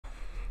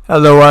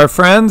Hello, our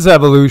friends,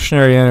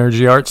 Evolutionary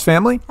Energy Arts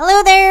family.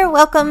 Hello there.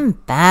 Welcome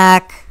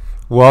back.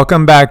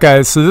 Welcome back,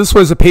 guys. So this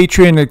was a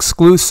Patreon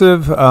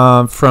exclusive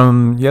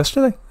from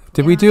yesterday.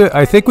 Did we do it?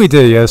 I think we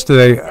did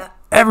yesterday. Yeah.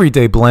 Every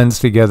day blends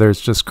together. It's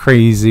just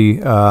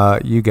crazy.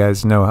 You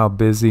guys know how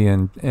busy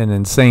and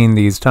insane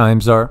these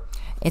times are.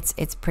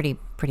 It's pretty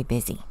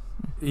busy.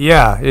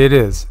 Yeah, it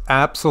is.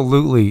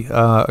 Absolutely.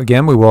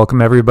 Again, we welcome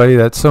everybody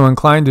that's so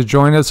inclined to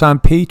join us on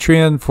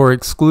Patreon for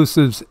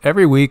exclusives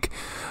every week.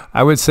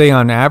 I would say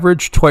on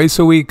average twice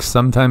a week,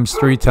 sometimes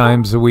 3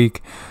 times a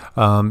week.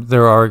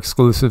 There are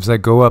exclusives that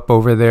go up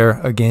over there.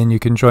 Again, you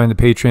can join the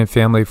Patreon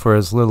family for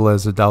as little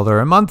as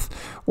 $1 a month,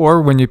 or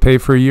when you pay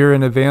for a year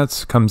in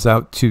advance, comes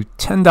out to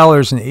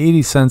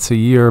 $10.80 a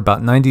year,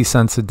 about 90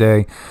 cents a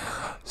day.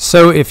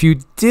 So if you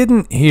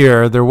didn't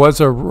hear, there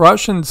was a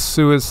Russian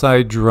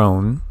suicide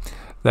drone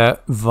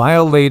that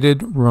violated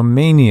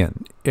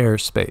Romanian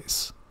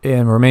airspace,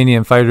 and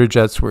Romanian fighter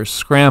jets were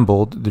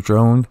scrambled. The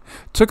drone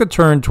took a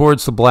turn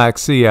towards the Black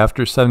Sea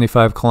after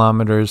 75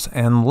 kilometers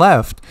and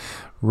left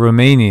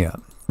Romania.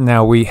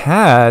 Now, we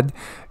had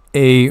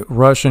a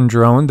Russian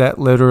drone that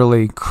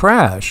literally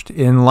crashed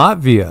in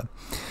Latvia,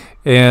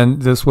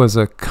 and this was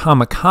a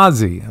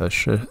kamikaze, a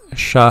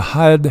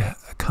Shahad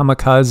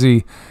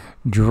kamikaze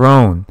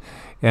drone,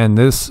 and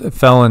this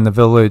fell in the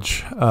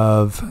village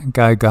of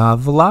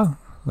Gaigavla,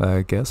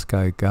 I guess,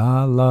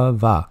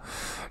 Gaigalava.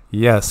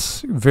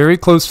 Yes, very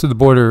close to the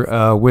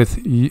border with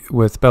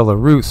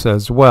Belarus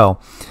as well.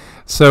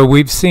 So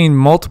we've seen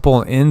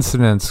multiple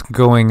incidents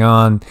going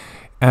on.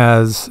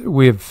 As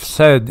we've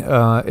said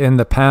in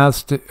the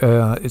past,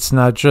 it's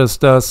not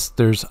just us,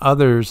 there's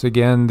others.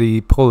 Again,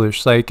 the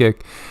Polish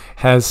psychic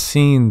has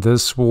seen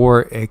this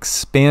war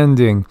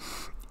expanding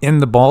in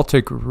the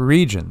Baltic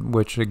region,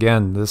 which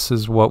again, this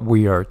is what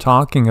we are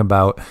talking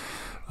about.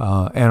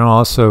 And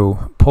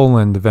also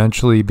Poland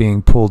eventually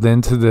being pulled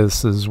into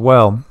this as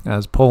well,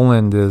 as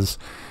Poland is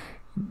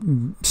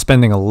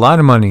spending a lot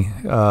of money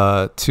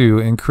to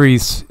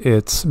increase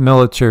its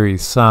military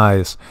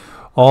size.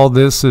 All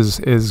this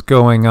is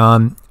going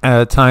on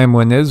at a time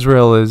when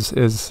Israel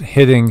is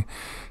hitting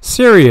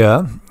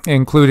Syria,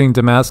 including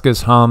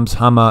Damascus, Homs,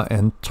 Hama,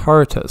 and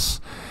Tartus.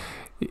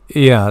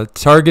 Yeah,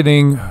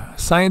 targeting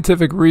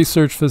scientific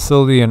research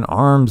facility and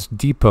arms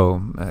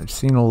depot. I've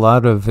seen a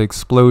lot of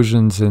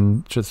explosions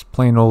in just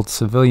plain old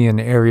civilian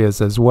areas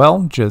as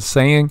well, just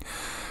saying.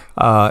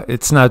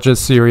 It's not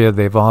just Syria.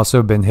 They've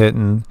also been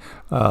hitting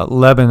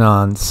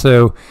Lebanon.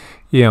 So,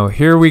 you know,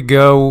 here we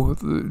go.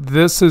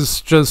 This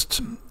is just,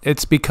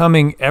 it's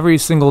becoming every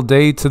single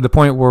day to the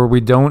point where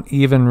we don't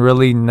even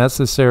really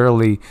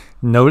necessarily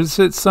notice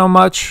it so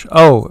much.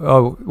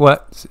 Oh,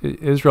 what?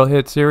 Israel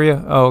hit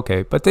Syria? Oh,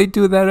 okay. But they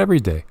do that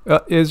every day.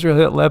 Israel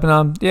hit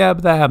Lebanon? Yeah,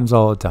 but that happens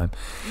all the time.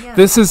 Yeah.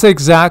 This is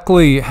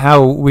exactly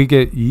how we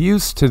get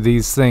used to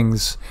these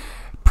things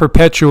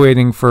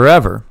perpetuating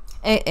forever.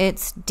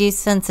 It's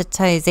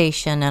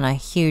desensitization on a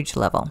huge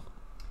level.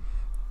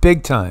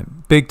 Big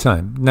time, big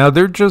time. Now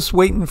they're just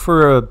waiting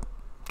for a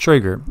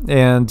trigger,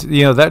 and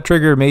you know that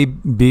trigger may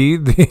be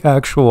the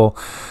actual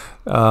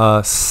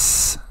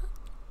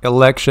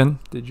election.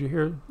 Did you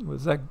hear?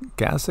 Was that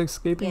gas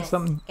escaping? Yes,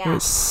 something?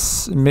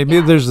 Gas. Maybe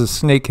gas. There's a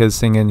snake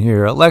hissing in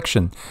here.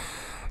 Election.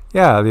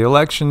 Yeah, the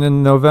election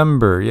in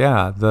November.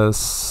 Yeah, the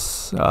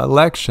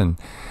election.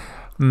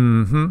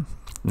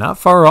 Not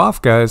far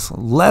off, guys.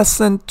 Less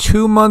than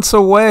 2 months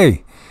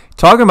away.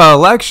 Talking about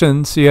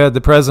elections, you had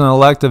the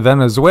president-elect of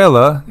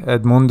Venezuela,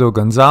 Edmundo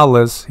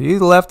Gonzalez. He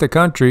left the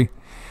country.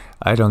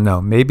 I don't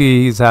know.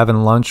 Maybe he's having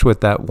lunch with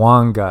that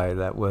Juan guy.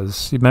 That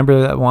was, you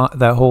remember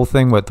that whole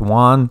thing with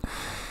Juan?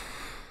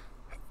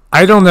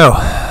 I don't know.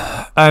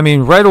 I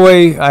mean, right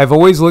away, I've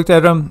always looked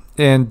at him,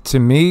 and to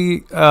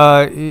me,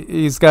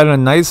 he's got a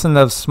nice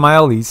enough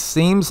smile. He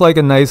seems like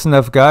a nice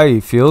enough guy.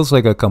 He feels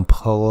like a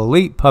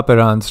complete puppet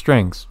on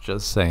strings.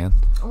 Just saying.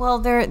 Well,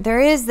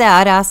 there is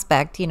that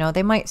aspect. You know,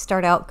 they might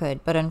start out good,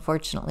 but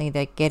unfortunately,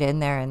 they get in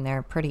there and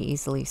they're pretty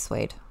easily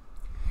swayed.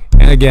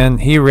 And again,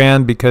 he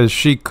ran because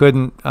she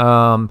couldn't.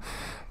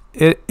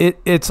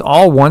 It's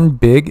all one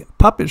big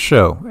puppet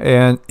show,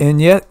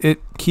 and yet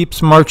it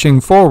keeps marching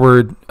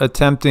forward,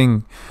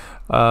 attempting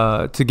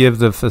to give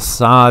the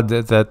facade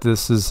that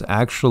this is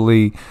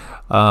actually,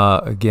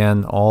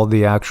 again, all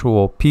the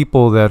actual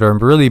people that are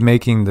really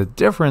making the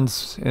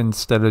difference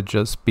instead of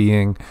just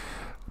being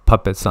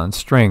puppets on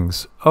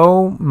strings.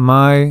 Oh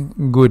my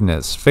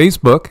goodness.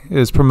 Facebook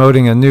is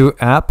promoting a new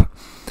app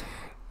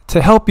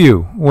to help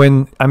you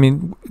when, I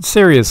mean,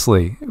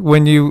 seriously,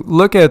 when you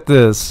look at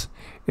this,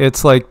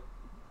 it's like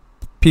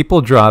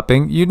people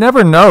dropping. You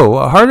never know.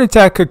 A heart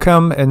attack could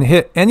come and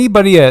hit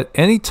anybody at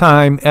any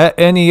time, at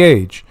any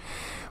age.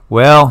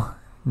 Well,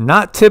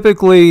 not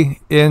typically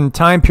in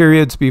time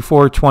periods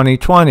before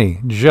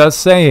 2020.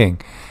 Just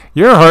saying.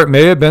 Your heart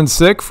may have been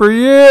sick for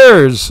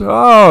years.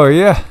 Oh,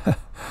 yeah.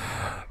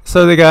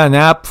 So they got an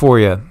app for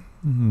you.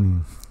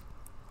 Can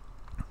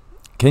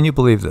you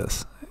believe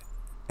this?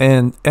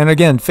 And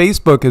again,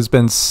 Facebook has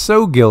been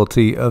so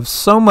guilty of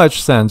so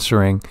much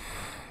censoring.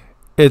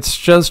 It's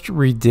just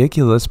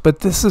ridiculous.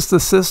 But this is the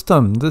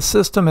system. The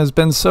system has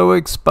been so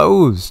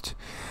exposed.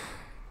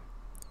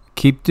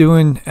 Keep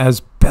doing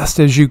as best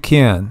as you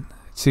can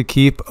to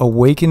keep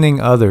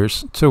awakening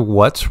others to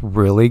what's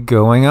really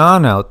going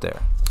on out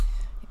there.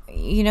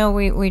 You know,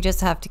 we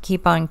just have to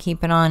keep on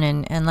keeping on.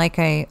 And like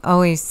I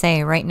always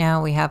say, right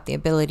now we have the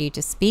ability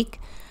to speak.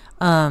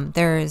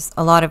 There's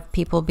a lot of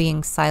people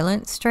being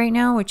silenced right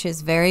now, which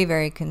is very,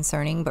 very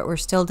concerning, but we're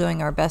still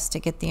doing our best to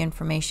get the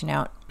information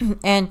out.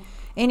 And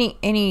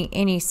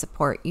any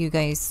support you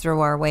guys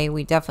throw our way,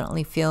 we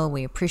definitely feel,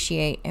 we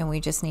appreciate, and we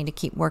just need to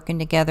keep working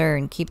together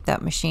and keep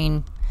that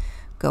machine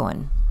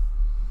going.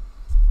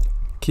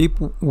 Keep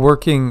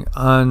working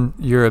on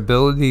your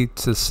ability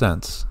to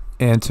sense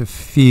and to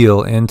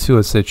feel into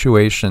a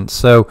situation.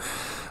 So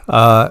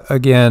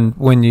again,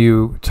 when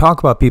you talk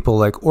about people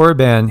like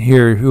Orban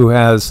here, who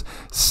has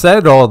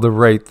said all the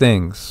right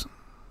things,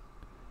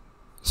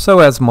 so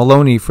has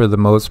Maloney for the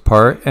most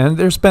part, and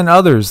there's been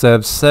others that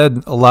have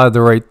said a lot of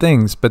the right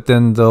things, but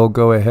then they'll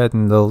go ahead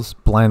and they'll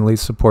blindly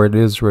support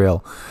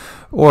Israel,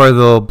 or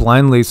they'll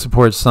blindly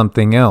support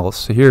something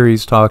else. Here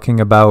he's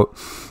talking about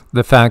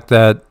the fact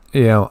that,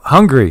 you know,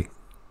 Hungary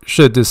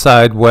should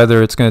decide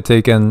whether it's going to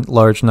take in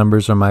large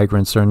numbers of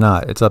migrants or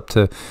not. It's up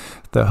to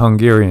the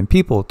Hungarian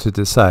people to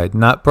decide,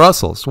 not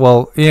Brussels.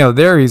 Well, you know,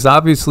 there he's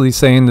obviously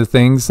saying the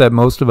things that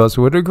most of us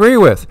would agree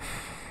with.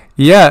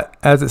 Yet,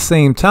 at the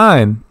same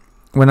time,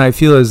 when I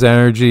feel his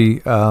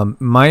energy,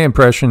 my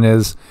impression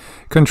is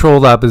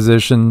controlled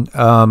opposition.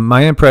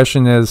 My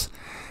impression is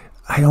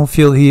I don't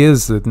feel he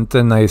is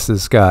the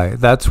nicest guy.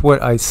 That's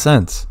what I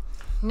sense.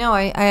 No,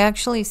 I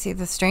actually see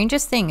the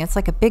strangest thing. It's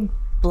like a big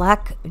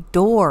black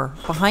door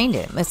behind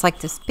him. It's like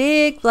this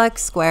big black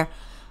square,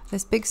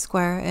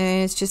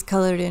 and it's just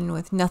colored in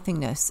with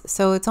nothingness.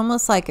 So it's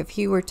almost like if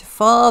he were to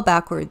fall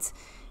backwards,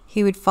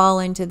 he would fall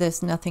into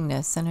this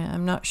nothingness. And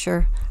I'm not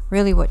sure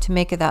really what to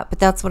make of that, but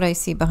that's what I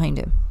see behind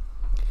him.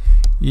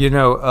 You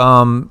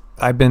know,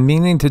 I've been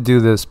meaning to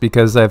do this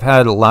because I've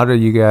had a lot of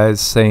you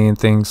guys saying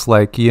things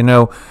like, you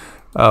know,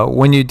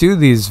 when you do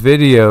these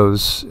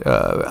videos,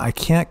 I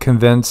can't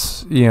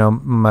convince, you know,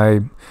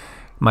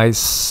 my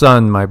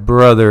son, my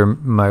brother,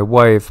 my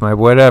wife, my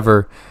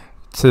whatever,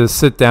 to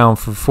sit down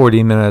for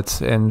 40 minutes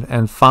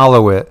and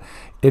follow it.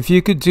 If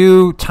you could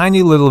do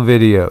tiny little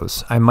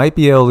videos, I might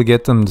be able to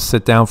get them to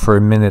sit down for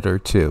a minute or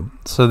two.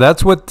 So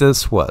that's what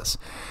this was.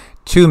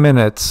 2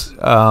 minutes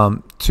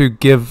to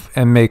give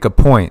and make a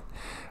point.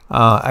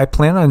 I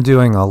plan on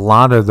doing a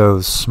lot of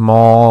those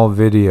small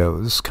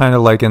videos, kind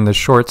of like in the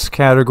shorts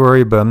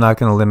category, but I'm not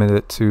going to limit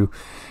it to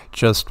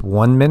just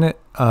 1 minute.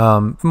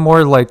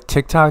 More like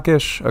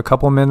TikTok-ish, a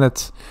couple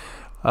minutes,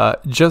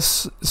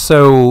 just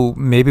so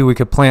maybe we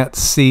could plant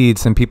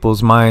seeds in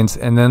people's minds,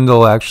 and then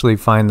they'll actually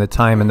find the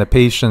time and the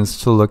patience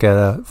to look at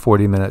a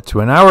 40-minute to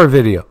an hour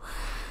video.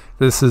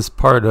 This is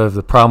part of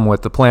the problem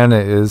with the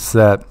planet, is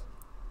that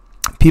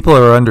people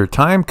are under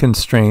time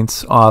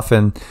constraints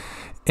often,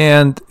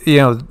 and you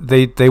know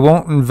they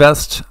won't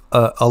invest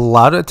a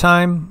lot of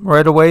time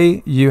right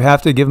away. You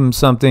have to give them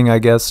something, I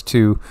guess,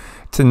 to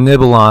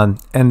nibble on,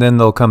 and then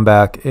they'll come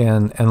back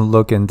and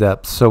look in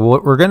depth. So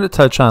we're going to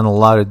touch on a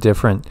lot of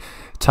different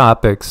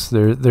topics.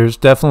 There's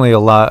definitely a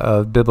lot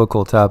of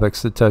biblical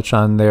topics to touch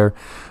on there,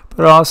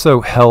 but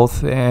also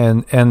health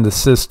and the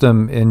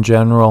system in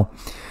general.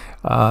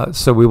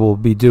 So we will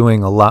be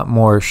doing a lot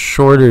more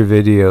shorter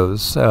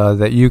videos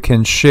that you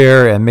can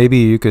share, and maybe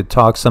you could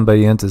talk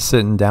somebody into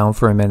sitting down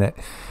for a minute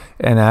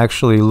and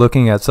actually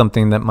looking at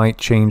something that might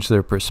change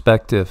their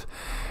perspective.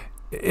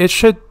 It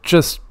should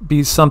just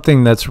be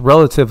something that's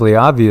relatively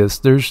obvious.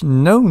 There's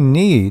no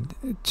need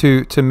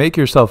to make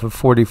yourself a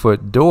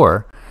 40-foot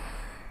door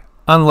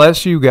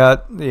unless you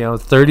got, you know,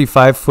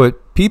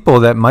 35-foot people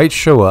that might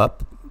show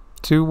up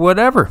to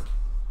whatever.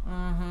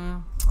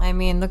 I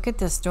mean, look at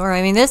this door.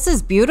 I mean, this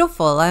is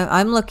beautiful.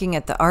 I'm looking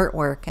at the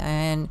artwork,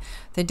 and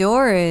the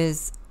door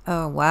is,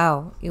 oh,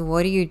 wow.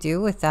 What do you do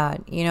with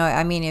that? You know,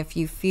 I mean, if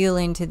you feel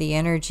into the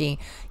energy,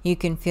 you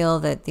can feel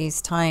that these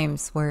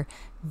times were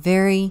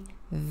very,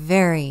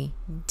 very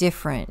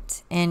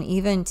different. And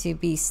even to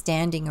be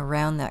standing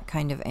around that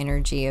kind of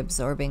energy,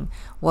 absorbing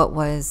what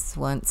was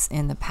once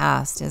in the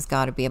past, has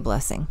got to be a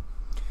blessing.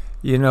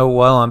 You know,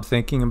 while I'm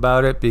thinking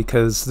about it,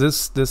 because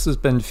this has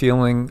been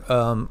feeling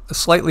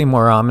slightly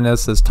more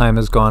ominous as time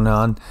has gone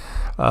on,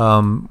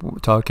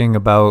 talking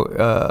about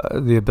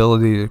the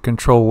ability to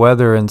control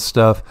weather and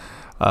stuff.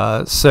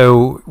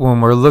 So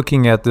when we're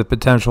looking at the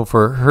potential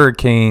for a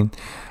hurricane,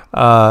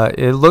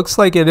 it looks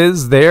like it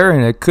is there,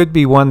 and it could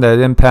be one that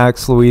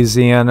impacts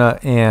Louisiana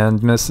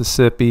and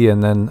Mississippi,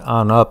 and then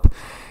on up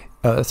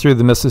through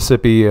the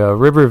Mississippi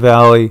River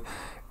Valley.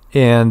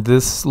 And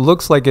this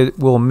looks like it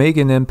will make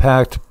an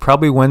impact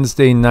probably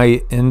Wednesday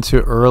night into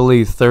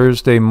early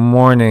Thursday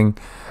morning.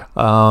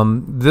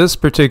 This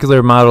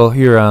particular model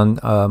here on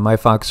My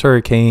Fox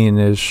Hurricane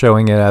is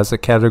showing it as a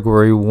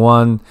Category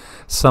 1.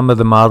 Some of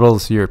the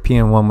models, the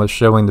European one was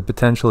showing the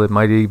potential it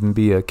might even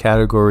be a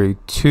Category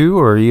 2,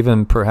 or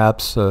even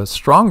perhaps a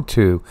strong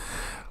 2.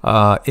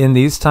 In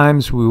these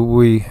times,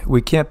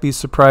 we can't be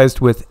surprised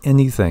with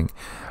anything,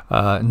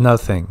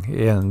 nothing.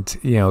 And,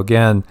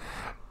 again,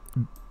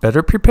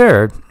 better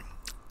prepared.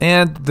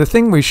 And the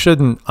thing we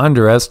shouldn't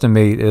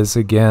underestimate is,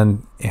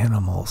 again,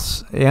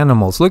 animals.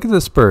 Animals. Look at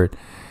this bird.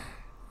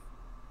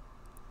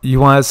 You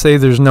want to say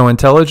there's no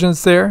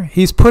intelligence there?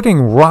 He's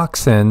putting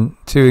rocks in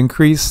to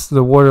increase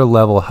the water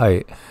level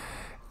height.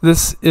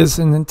 This is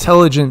an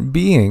intelligent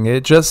being.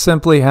 It just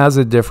simply has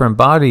a different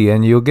body.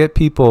 And you'll get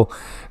people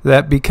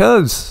that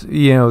because,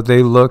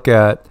 they look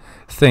at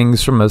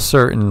things from a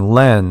certain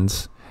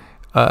lens,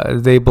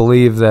 they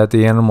believe that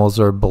the animals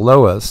are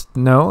below us.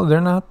 No,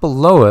 they're not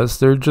below us.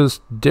 They're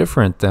just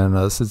different than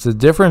us. It's a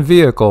different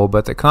vehicle,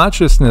 but the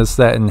consciousness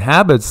that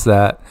inhabits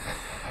that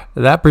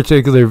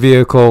particular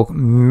vehicle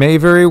may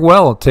very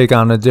well take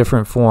on a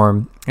different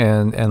form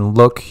and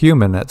look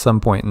human at some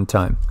point in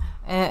time.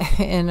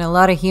 And a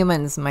lot of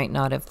humans might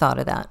not have thought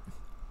of that.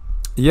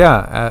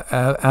 Yeah,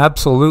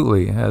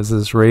 absolutely. As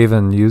this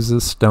raven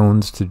uses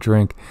stones to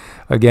drink.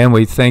 Again,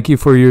 we thank you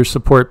for your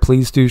support.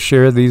 Please do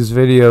share these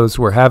videos.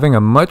 We're having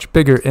a much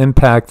bigger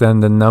impact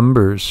than the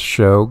numbers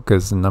show,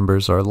 because the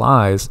numbers are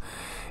lies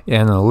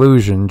and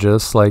illusion,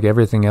 just like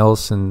everything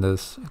else in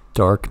this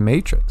dark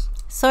matrix.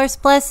 Source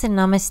bless and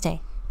namaste.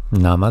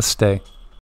 Namaste.